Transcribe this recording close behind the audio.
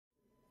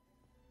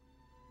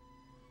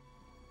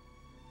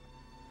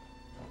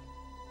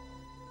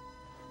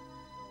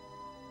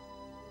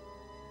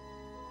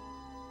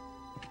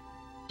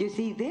You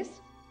see this?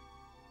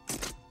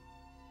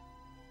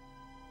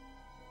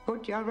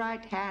 Put your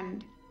right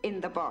hand in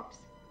the box.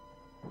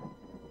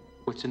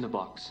 What's in the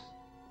box?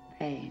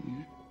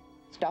 Pain.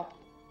 Stop.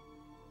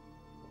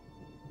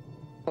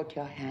 Put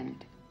your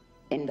hand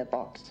in the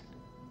box.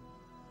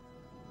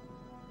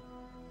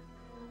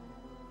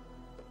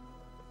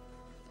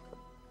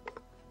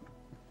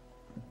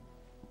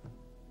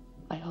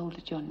 I hold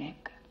at your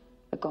neck,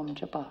 a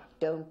gomja bar.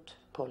 Don't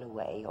pull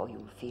away or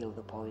you'll feel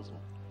the poison.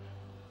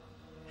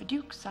 The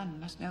Duke's son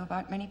must know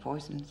about many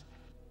poisons.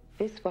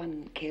 This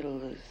one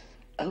kills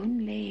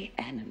only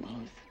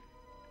animals.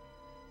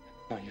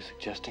 Are you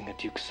suggesting a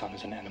Duke's son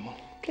is an animal?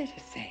 Let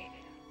us say,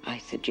 I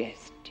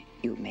suggest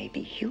you may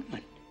be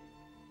human.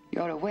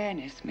 Your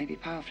awareness may be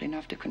powerful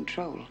enough to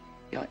control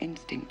your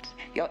instincts.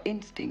 Your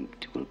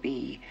instinct will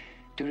be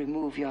to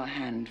remove your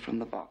hand from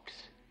the box.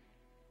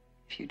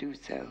 If you do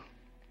so,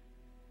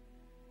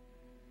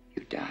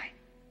 you die.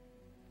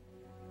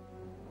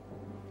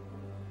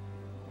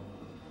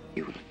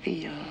 You will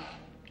feel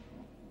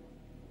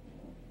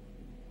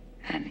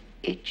an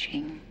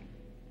itching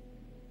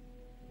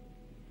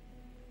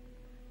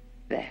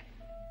there.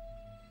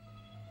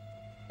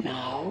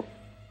 Now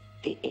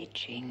the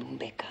itching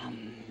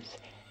becomes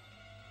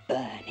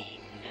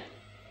burning.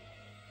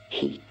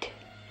 Heat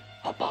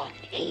upon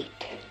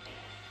heat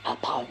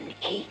upon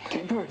heat.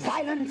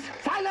 Silence!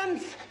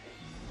 Silence!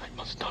 I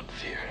must not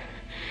fear.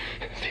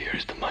 Fear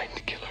is the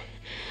mind killer.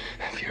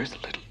 Fear is the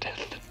little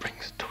death that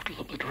brings total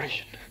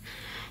obliteration.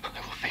 I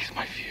will face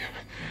my fear.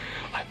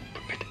 I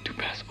will permit it to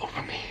pass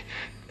over me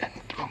and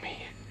through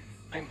me.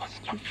 I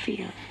must not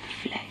feel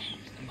flesh.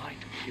 It's the mind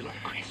killer.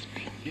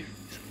 Crisping. Fear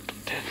is the little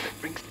death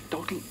that brings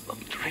total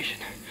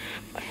obliteration.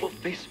 I will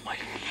face my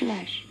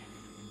flesh.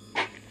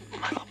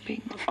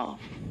 Dropping off.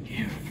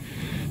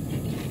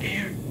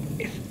 Fear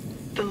is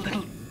the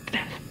little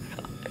death.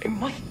 I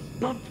must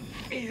not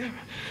fear.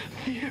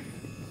 Fear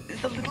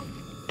is the little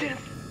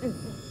death.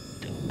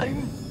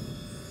 I'm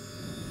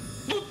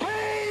the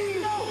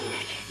pain! No!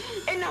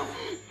 Enough!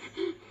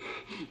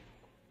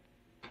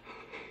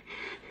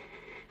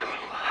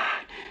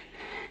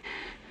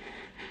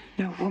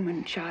 No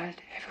woman, child,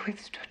 ever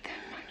withstood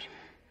that much.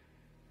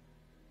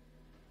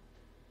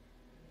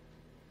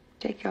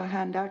 Take your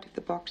hand out of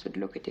the box and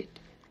look at it.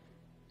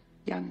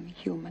 Young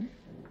human.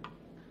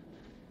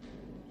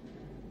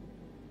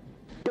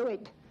 Do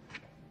it.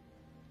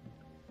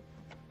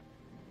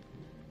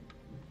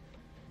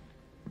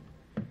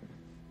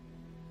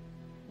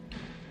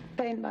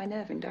 Pain by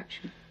nerve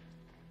induction.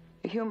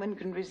 A human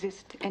can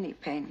resist any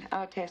pain.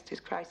 Our test is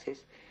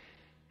crisis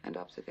and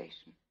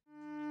observation.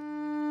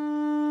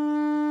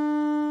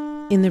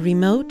 In the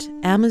remote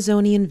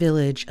Amazonian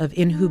village of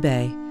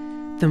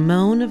Inhubei, the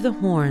moan of the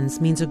horns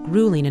means a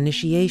grueling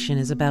initiation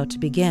is about to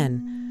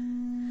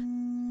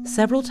begin.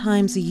 Several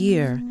times a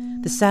year,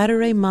 the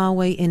Saturday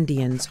Mawe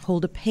Indians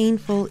hold a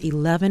painful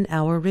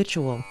 11-hour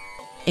ritual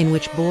in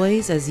which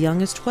boys as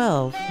young as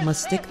 12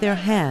 must stick their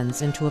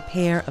hands into a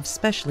pair of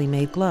specially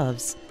made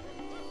gloves,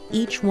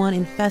 each one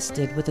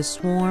infested with a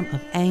swarm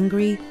of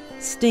angry,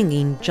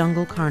 stinging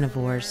jungle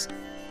carnivores,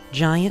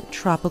 giant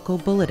tropical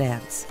bullet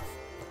ants.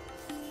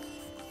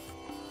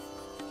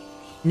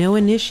 No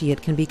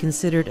initiate can be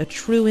considered a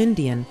true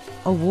Indian,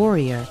 a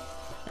warrior,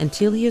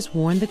 until he has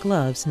worn the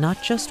gloves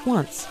not just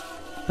once,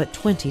 but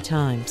 20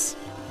 times.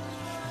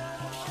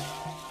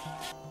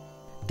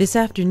 This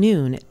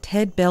afternoon,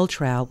 Ted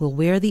Beltrow will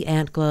wear the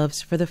ant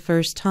gloves for the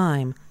first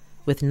time,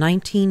 with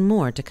 19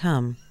 more to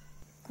come.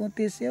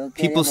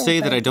 People say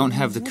that I don't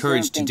have the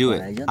courage to do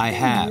it. I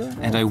have,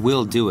 and I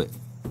will do it.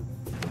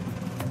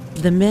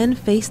 The men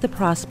face the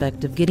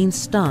prospect of getting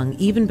stung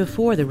even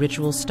before the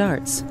ritual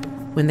starts,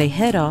 when they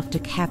head off to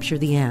capture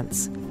the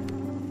ants.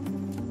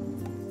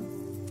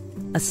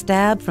 A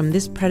stab from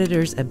this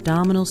predator's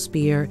abdominal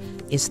spear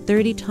is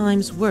 30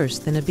 times worse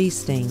than a bee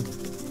sting.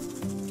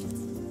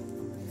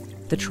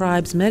 The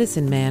tribe's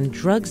medicine man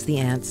drugs the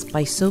ants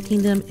by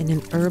soaking them in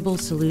an herbal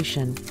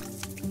solution.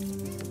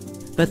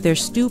 But their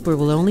stupor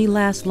will only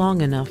last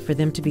long enough for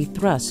them to be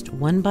thrust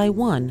one by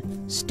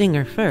one,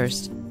 stinger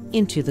first,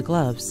 into the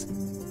gloves.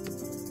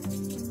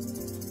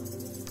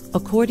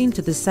 According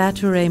to the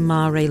Sature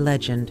Mare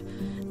legend,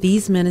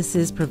 these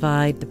menaces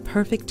provide the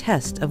perfect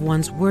test of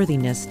one's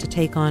worthiness to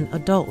take on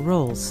adult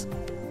roles.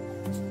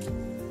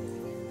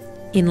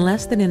 In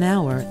less than an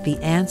hour, the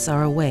ants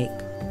are awake.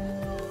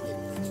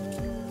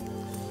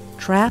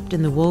 Trapped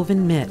in the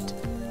woven mitt,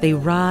 they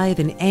writhe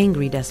in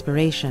angry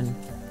desperation.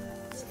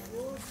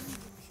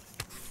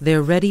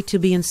 They're ready to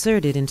be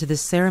inserted into the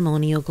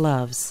ceremonial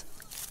gloves.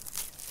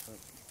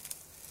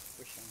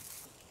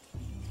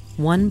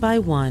 One by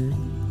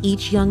one,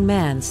 each young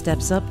man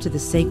steps up to the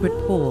sacred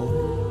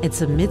pole and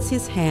submits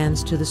his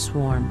hands to the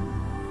swarm.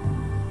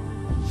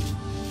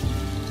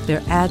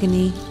 Their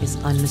agony is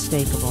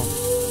unmistakable.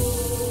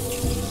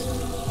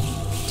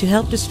 To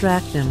help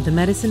distract them, the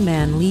medicine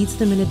man leads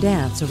them in a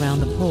dance around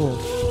the pole.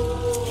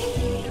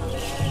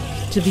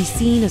 To be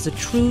seen as a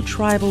true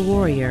tribal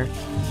warrior,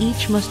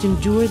 each must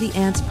endure the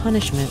ants'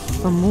 punishment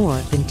for more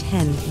than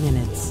 10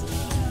 minutes.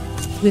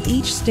 With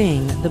each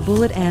sting, the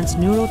bullet ant's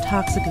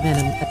neurotoxic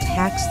venom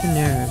attacks the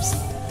nerves,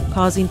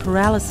 causing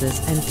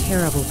paralysis and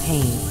terrible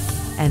pain.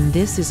 And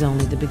this is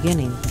only the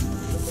beginning.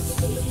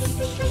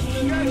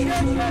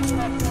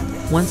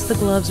 Once the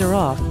gloves are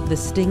off, the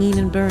stinging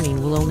and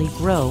burning will only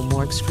grow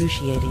more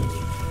excruciating.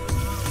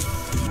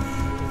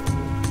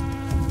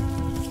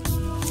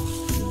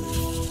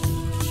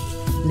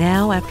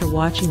 Now, after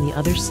watching the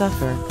others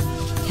suffer,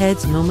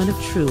 Ted's moment of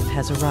truth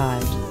has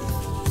arrived.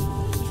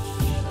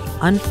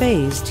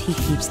 Unfazed, he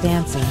keeps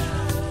dancing,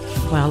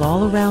 while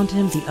all around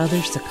him the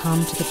others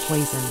succumb to the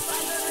poison.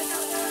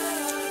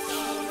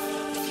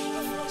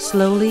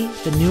 Slowly,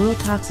 the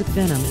neurotoxic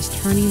venom is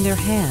turning their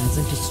hands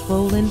into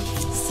swollen,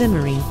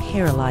 simmering,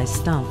 paralyzed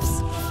stumps.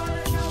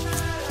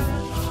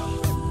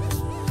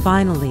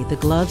 Finally, the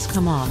gloves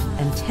come off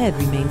and Ted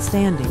remains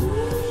standing.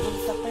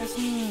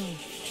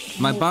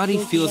 My body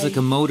feels like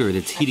a motor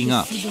that's heating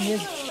up.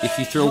 If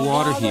you throw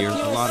water here,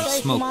 a lot of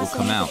smoke will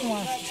come out.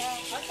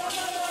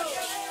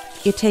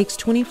 It takes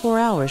 24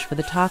 hours for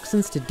the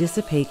toxins to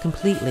dissipate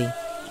completely.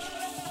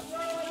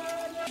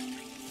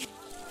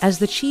 As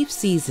the chief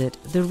sees it,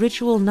 the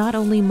ritual not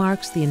only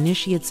marks the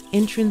initiate's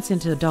entrance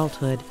into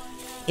adulthood,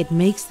 it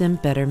makes them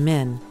better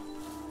men.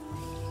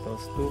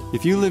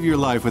 If you live your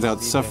life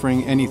without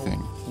suffering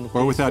anything,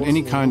 or without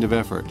any kind of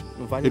effort,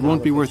 it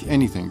won't be worth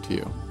anything to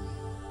you.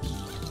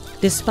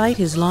 Despite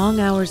his long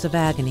hours of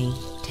agony,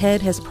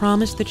 Ted has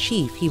promised the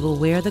chief he will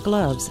wear the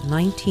gloves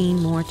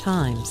 19 more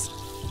times,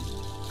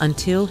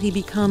 until he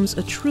becomes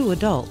a true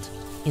adult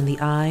in the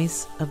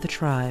eyes of the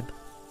tribe.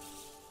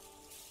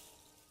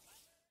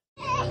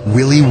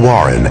 Willie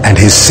Warren and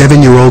his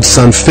 7-year-old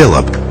son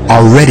Philip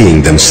are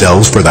readying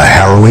themselves for the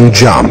harrowing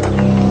jump.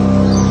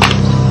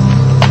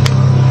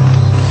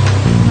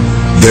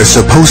 They're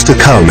supposed to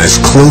come as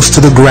close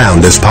to the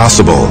ground as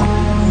possible,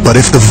 but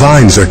if the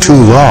vines are too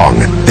long,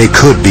 they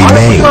could be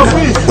maimed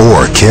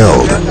or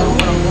killed.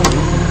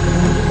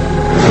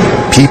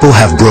 People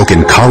have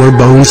broken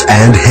collarbones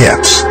and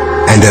hips,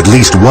 and at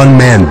least one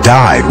man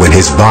died when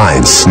his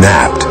vines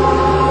snapped.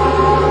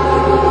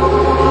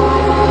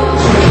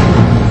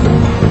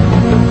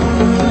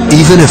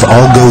 Even if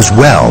all goes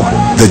well,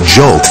 the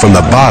jolt from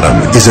the bottom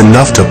is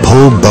enough to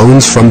pull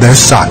bones from their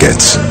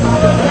sockets.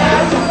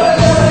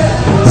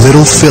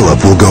 Little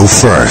Philip will go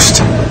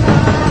first.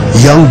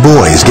 Young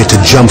boys get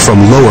to jump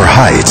from lower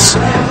heights.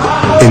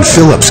 In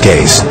Philip's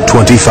case,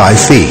 25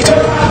 feet.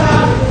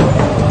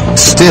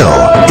 Still,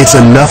 it's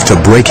enough to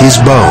break his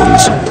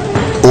bones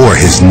or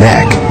his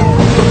neck.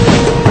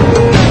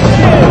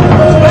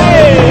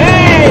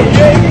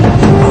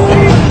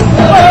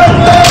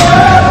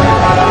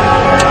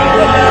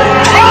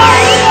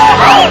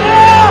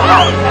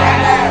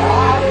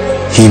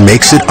 He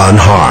makes it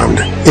unharmed,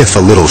 if a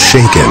little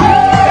shaken.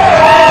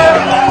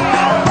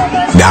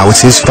 Now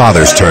it's his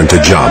father's turn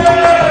to jump.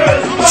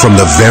 From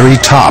the very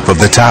top of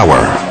the tower.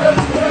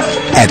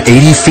 At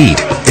 80 feet,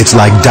 it's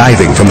like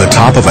diving from the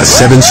top of a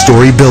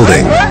 7-story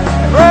building.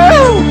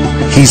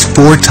 He's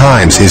 4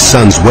 times his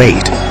son's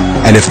weight,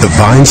 and if the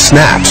vine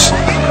snaps,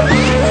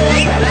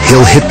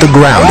 he'll hit the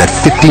ground at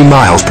 50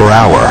 miles per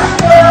hour.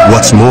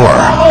 What's more,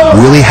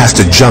 Willie has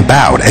to jump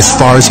out as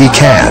far as he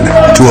can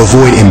to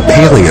avoid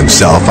impaling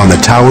himself on the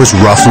tower's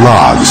rough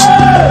logs.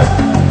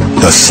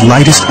 The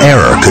slightest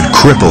error could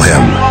cripple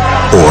him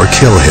or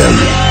kill him.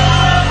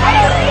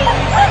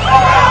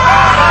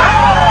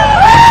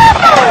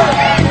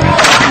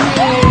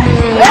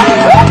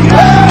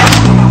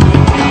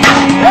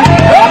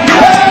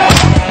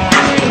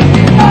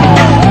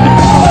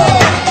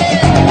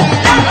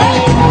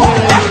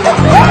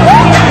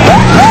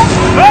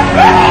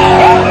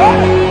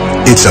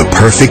 It's a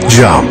perfect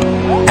jump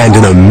and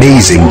an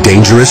amazing,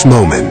 dangerous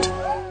moment.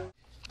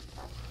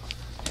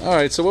 All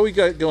right, so what we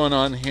got going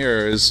on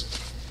here is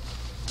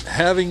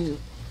having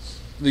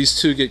these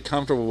two get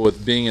comfortable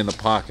with being in the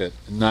pocket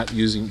and not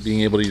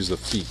being able to use the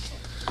feet.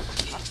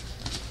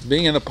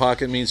 Being in the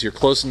pocket means you're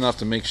close enough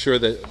to make sure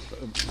that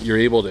you're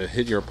able to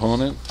hit your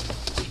opponent.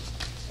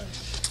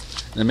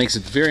 And it makes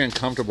it very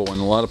uncomfortable when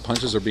a lot of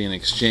punches are being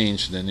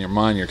exchanged, and in your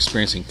mind you're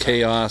experiencing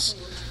chaos.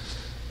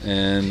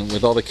 And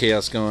with all the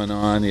chaos going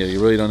on, you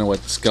really don't know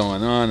what's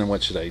going on and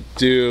what should I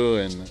do,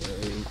 and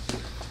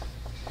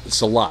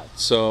it's a lot.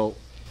 So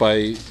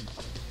by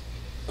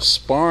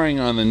sparring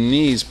on the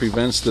knees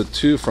prevents the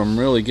two from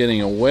really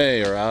getting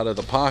away or out of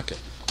the pocket,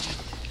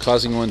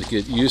 causing one to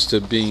get used to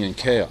being in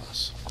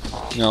chaos.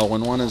 Now,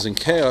 when one is in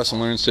chaos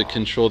and learns to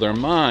control their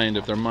mind,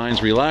 if their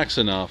mind's relaxed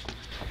enough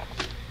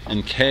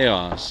in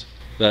chaos,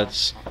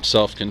 that's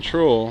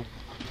self-control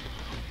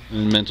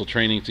and mental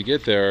training to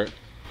get there.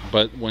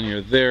 But when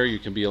you're there, you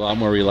can be a lot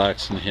more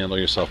relaxed and handle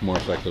yourself more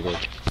effectively.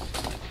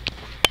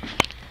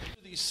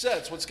 These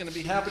sets, what's going to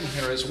be happening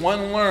here is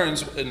one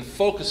learns and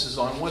focuses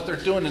on what they're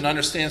doing and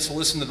understands to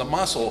listen to the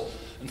muscle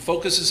and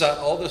focuses out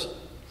all the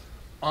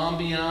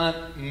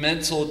ambient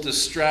mental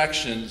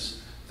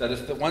distractions that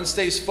if the one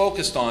stays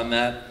focused on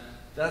that,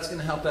 that's going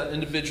to help that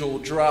individual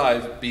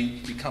drive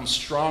become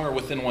stronger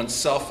within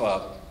oneself.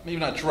 Maybe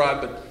not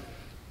drive, but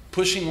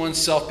pushing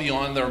oneself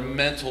beyond their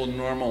mental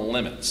normal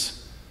limits.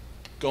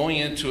 going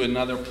into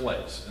another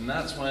place. And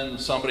that's when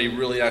somebody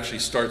really actually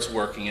starts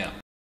working out.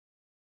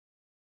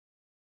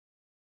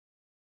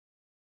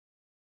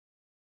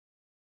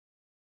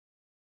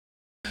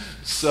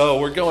 So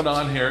we're going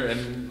on here,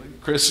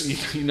 and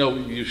Chris, you know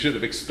you should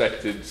have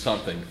expected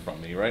something from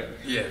me, right?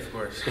 Yeah, of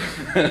course.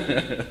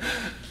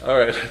 All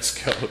right,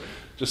 let's go.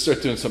 Just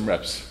start doing some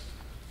reps.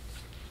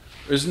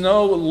 There's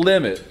no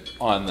limit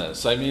on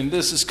this. I mean,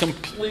 this is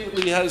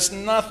completely, has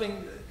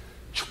nothing.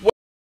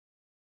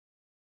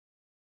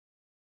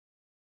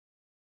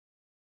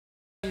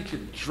 You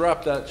can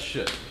drop that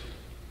shit.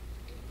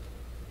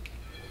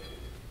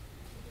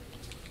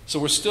 So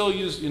we're still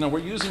we're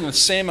using the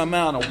same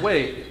amount of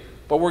weight,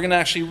 but we're going to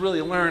actually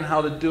really learn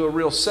how to do a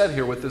real set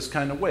here with this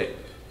kind of weight.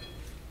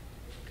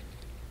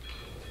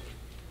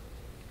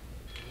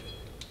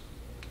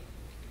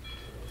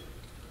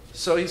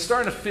 So he's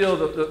starting to feel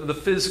the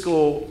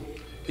physical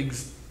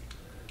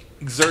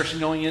exertion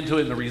going into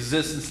it and the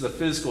resistance to the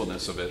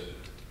physicalness of it.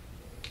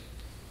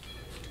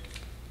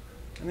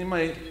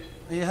 And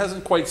he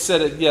hasn't quite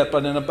said it yet,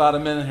 but in about a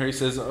minute here he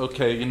says,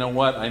 okay, you know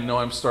what? I know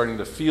I'm starting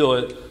to feel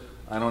it.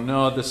 I don't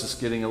know, this is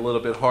getting a little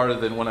bit harder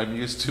than what I'm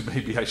used to.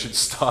 Maybe I should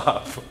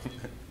stop.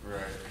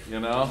 Right. You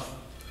know?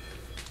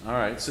 All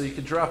right, so you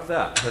can drop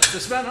that. That's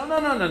just about,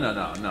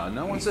 no.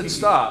 No one said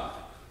stop.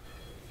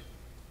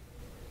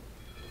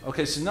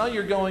 Okay, so now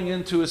you're going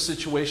into a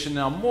situation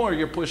now more,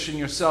 you're pushing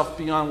yourself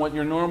beyond what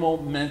your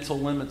normal mental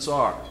limits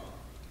are.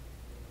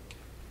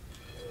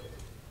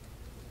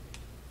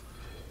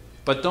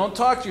 But don't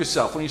talk to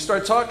yourself. When you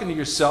start talking to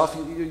yourself,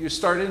 you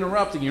start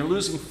interrupting. You're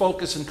losing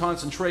focus and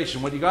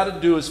concentration. What you got to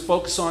do is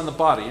focus on the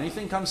body.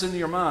 Anything comes into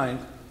your mind,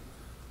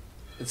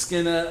 it's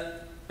going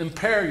to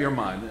impair your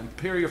mind,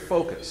 impair your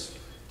focus.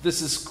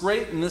 This is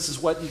great, and this is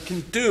what you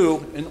can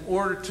do in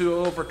order to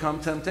overcome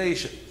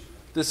temptation.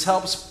 This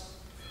helps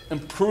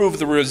improve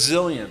the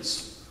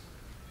resilience.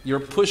 You're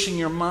pushing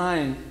your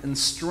mind and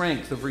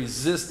strength of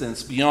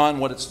resistance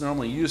beyond what it's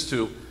normally used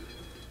to.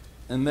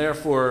 And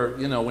therefore,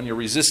 when your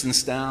resistance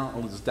is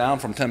down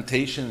from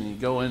temptation and you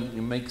go in,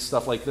 you make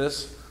stuff like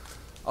this.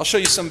 I'll show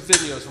you some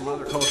videos from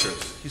other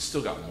cultures. You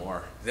still got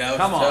more.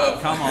 Come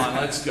on,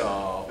 let's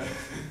go.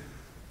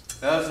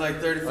 That was like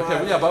 35.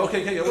 Okay, yeah, but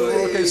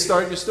okay,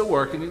 start. You're still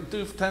working. You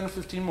do 10 or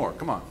 15 more.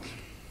 Come on.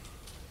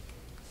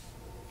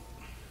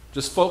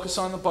 Just focus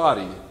on the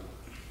body.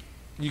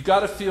 You got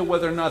to feel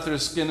whether or not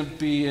there's going to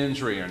be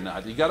injury or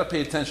not. You got to pay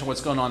attention to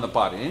what's going on in the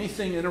body.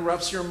 Anything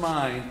interrupts your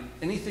mind,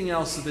 anything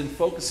else than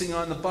focusing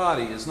on the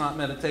body is not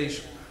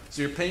meditation.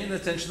 So you're paying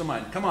attention to the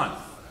mind. Come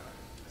on.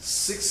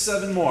 6,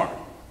 7 more.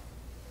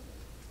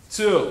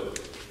 2.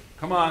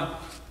 Come on.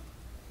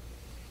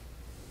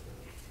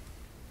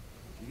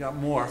 You got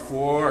more.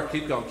 4.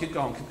 Keep going.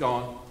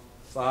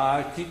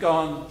 5. Keep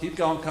going.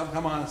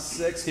 Come on.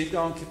 6. Keep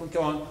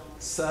going.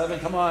 7.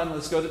 Come on.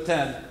 Let's go to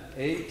 10.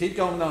 8. Keep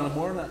going. No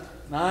more than that.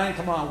 9,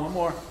 come on, 1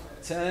 more.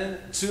 10,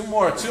 2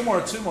 more.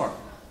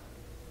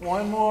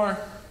 1 more.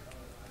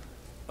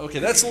 Okay,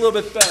 that's a little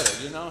bit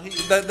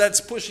better,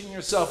 that's pushing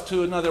yourself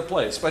to another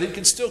place, but he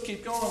can still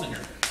keep going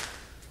here.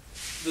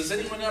 Does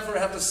anyone ever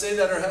have to say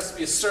that, or has to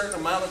be a certain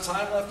amount of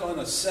time left on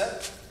a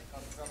set?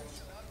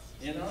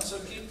 So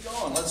keep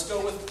going. Let's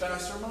go with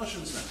faster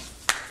motions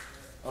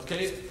now.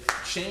 Okay,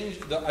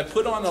 I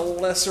put on a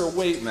lesser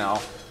weight now,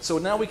 so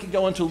now we can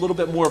go into a little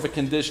bit more of a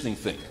conditioning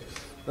thing.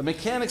 The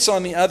mechanics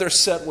on the other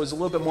set was a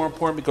little bit more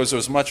important because there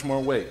was much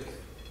more weight.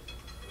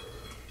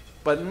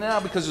 But now,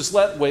 because there's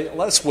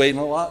less weight and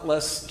a lot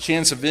less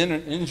chance of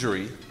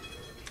injury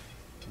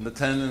in the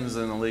tendons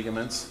and the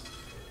ligaments,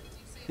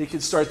 he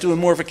could start doing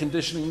more of a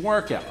conditioning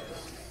workout.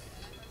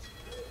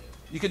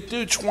 You could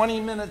do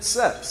 20-minute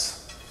sets.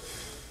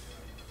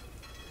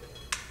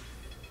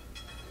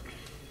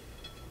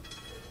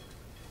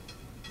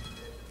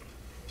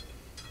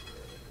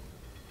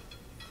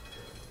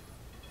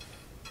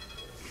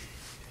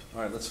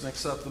 All right, let's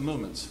mix up the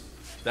movements.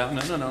 Down,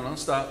 no,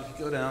 stop.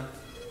 You go down.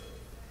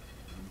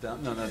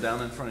 Down,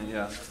 down in front of you,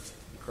 yeah.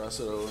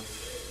 Cross it over.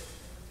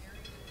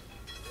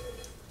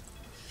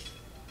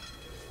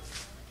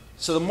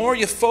 So the more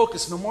you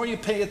focus, the more you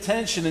pay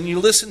attention and you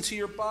listen to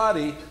your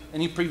body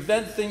and you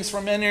prevent things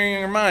from entering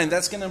your mind,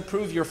 that's going to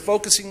improve your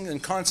focusing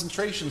and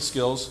concentration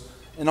skills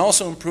and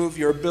also improve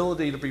your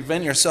ability to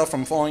prevent yourself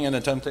from falling into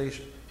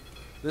temptation.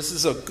 This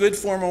is a good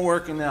form of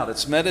working out.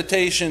 It's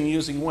meditation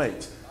using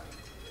weights.